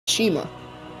Shima,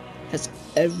 has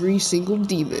every single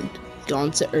demon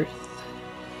gone to Earth?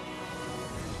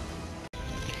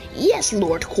 Yes,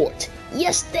 Lord Court.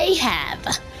 Yes, they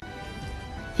have.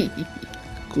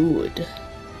 Good.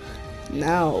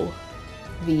 Now,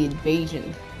 the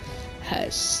invasion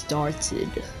has started.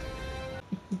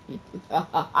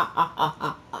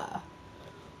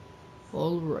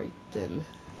 Alright then.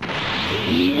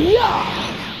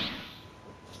 Yeah!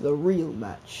 The real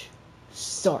match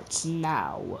starts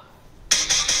now. Don't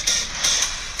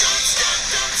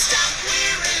stop,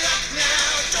 we're in luck now.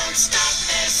 Don't stop,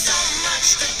 there's so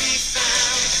much to be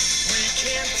found. We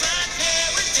can find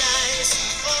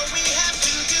paradise. All we have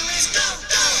to do is go,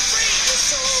 free the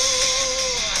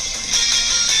soul.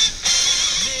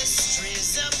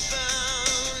 Mysteries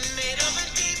abound, made of a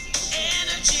deep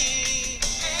energy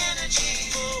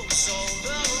flows all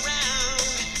around.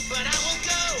 But I will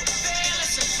go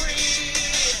fearless and free.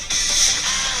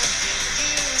 I'll give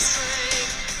you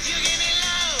strength, you give me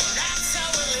love. That's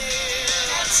how we live.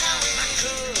 That's how we My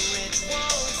courage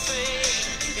won't fade.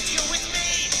 If you're with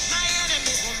me, my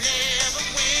enemies will never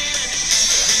win.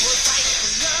 We will fight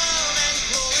for love and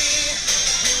glory.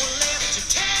 We will live to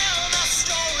tell the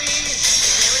story.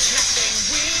 There is nothing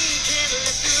we can't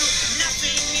live through.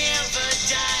 Nothing ever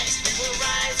dies. We will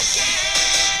rise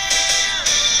again.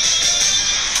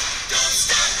 Don't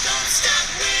stop,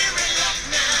 we're in luck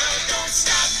now. Don't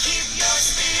stop, keep your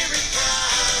spirit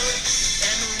proud.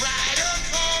 And ride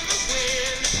upon the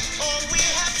wind. All we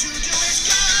have to do is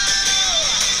go.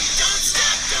 Don't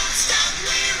stop,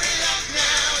 we're in luck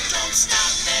now. Don't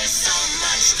stop, there's so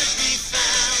much to be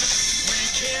found. We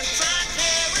can find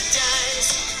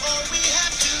paradise. All we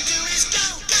have to do is go,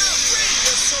 free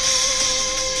your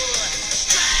soul.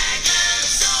 Dragon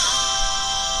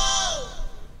soul.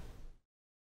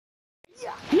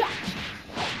 Yeah!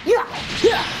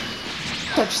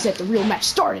 Thought you said the real match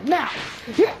started now.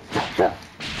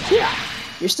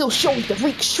 You're still showing the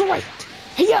weak straight.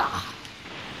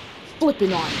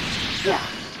 Flipping on you.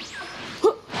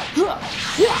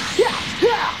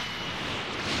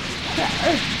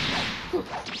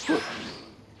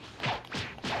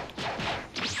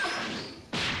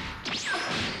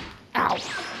 Ow!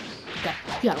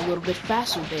 Got a little bit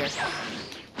faster there.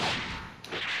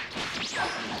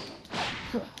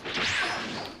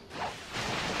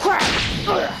 Crap!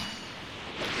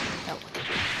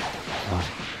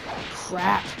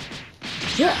 Crap!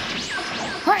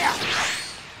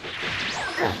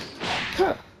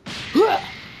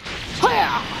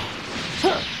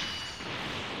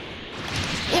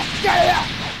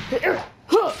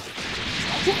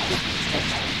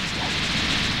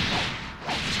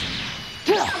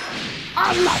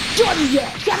 I'm not done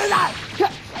yet! Get it out!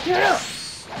 Yeah!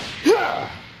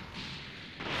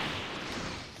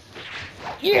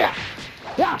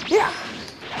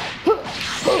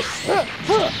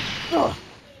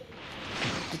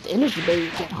 Did the energy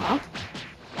barrier get, huh?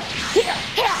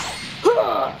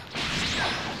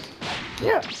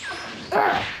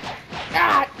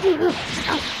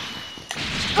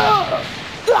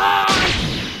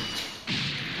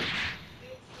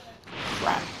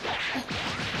 Crap.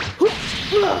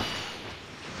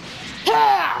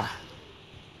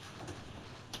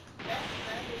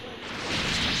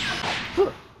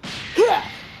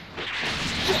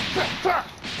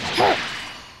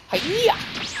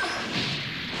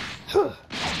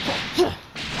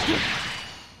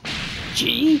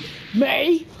 G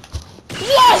May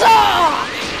Laza!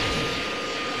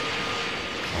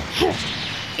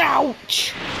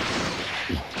 Ouch!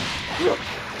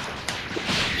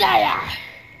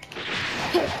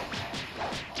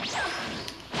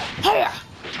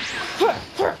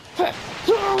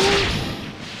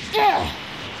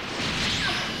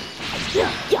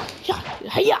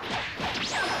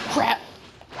 Crap!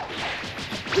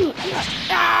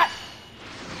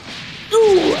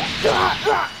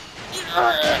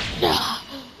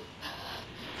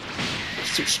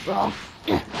 It's too strong. I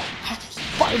have to keep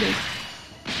fighting.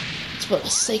 It's for the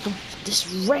sake of this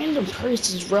random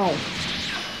person's realm.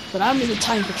 But I'm in the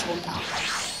time control now.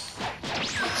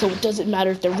 So it doesn't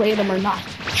matter if they're random or not.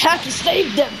 I have to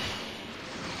save them!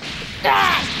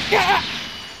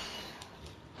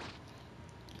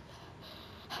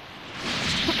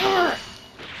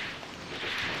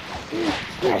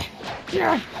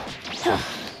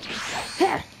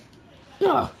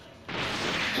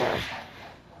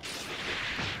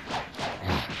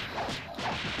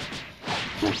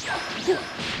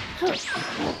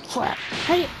 Crap.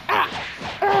 Hey, ow! I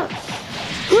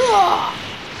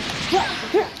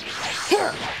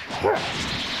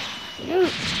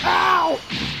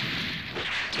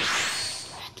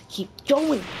have to keep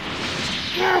going.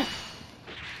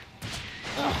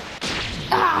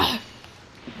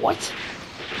 What?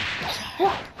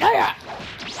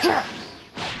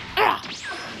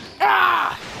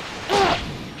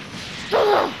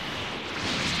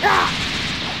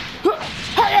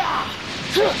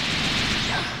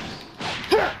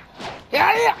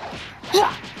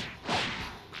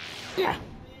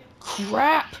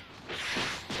 Crap!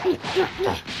 Take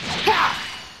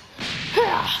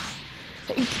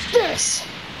this!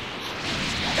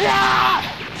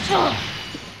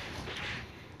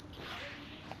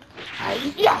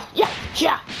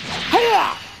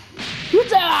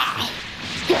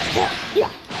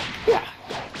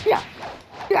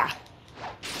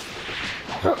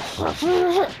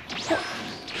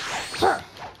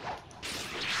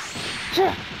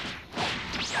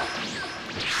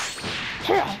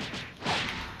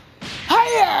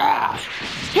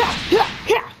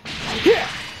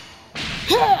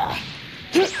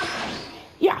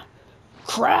 Yeah,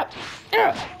 crap.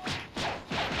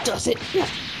 Does it? You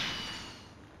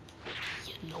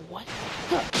know what?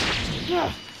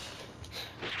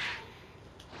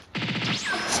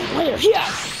 See you later.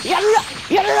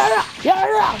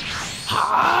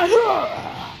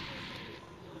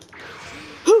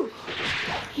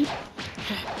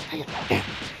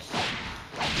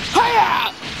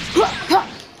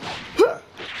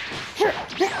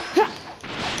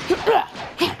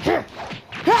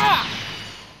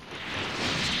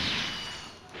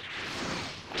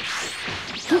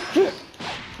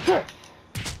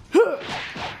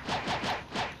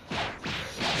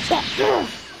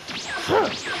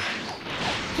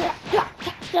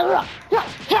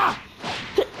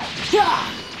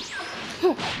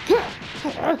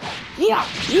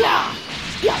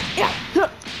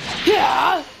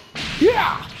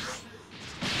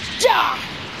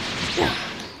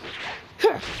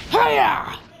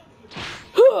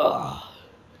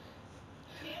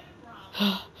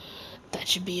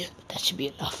 That should be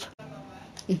enough.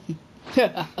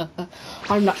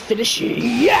 I'm not finished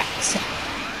yet.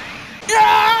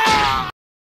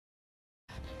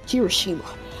 Hiroshima,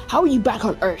 how are you back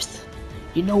on Earth?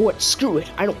 You know what? Screw it.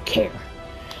 I don't care.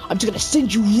 I'm just gonna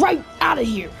send you right out of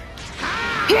here.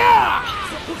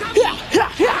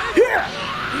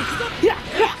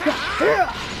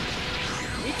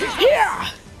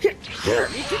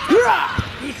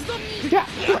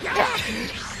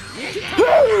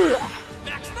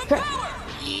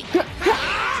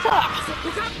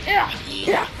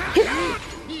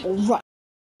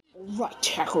 Alright,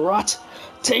 Kakarot.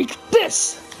 Take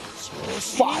this!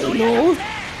 Final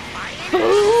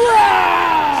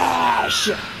Flash!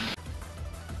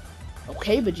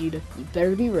 Okay, Vegeta, you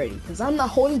better be ready, because I'm not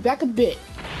holding back a bit.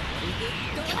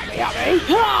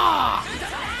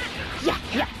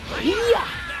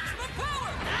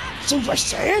 Super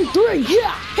Saiyan 3!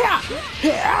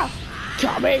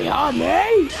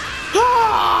 Kamehameha!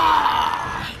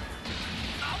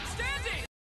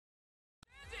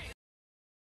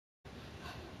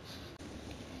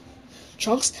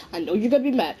 Trunks, I know you're gonna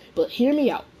be mad, but hear me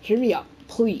out,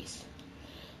 please.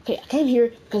 Okay, I came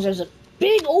here because there's a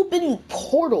big open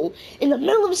portal in the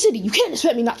middle of the city. You can't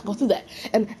expect me not to go through that.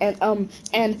 And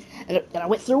I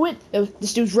went through it.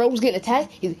 This dude's robe was getting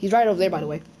attacked. He's right over there, by the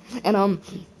way. And I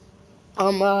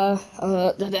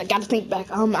gotta think back.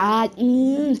 Oh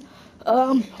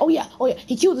yeah.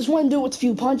 He killed this one dude with a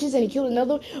few punches, and he killed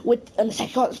another with an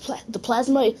attack called the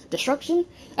plasma destruction.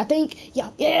 I think,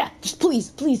 yeah. Just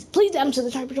please add him to the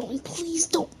Tiger Patrol, and please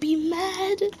don't be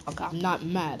mad. Okay, I'm not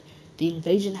mad. The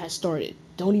invasion has started.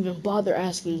 Don't even bother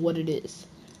asking what it is.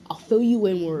 I'll fill you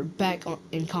in when we're back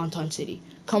in Canton City.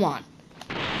 Come on.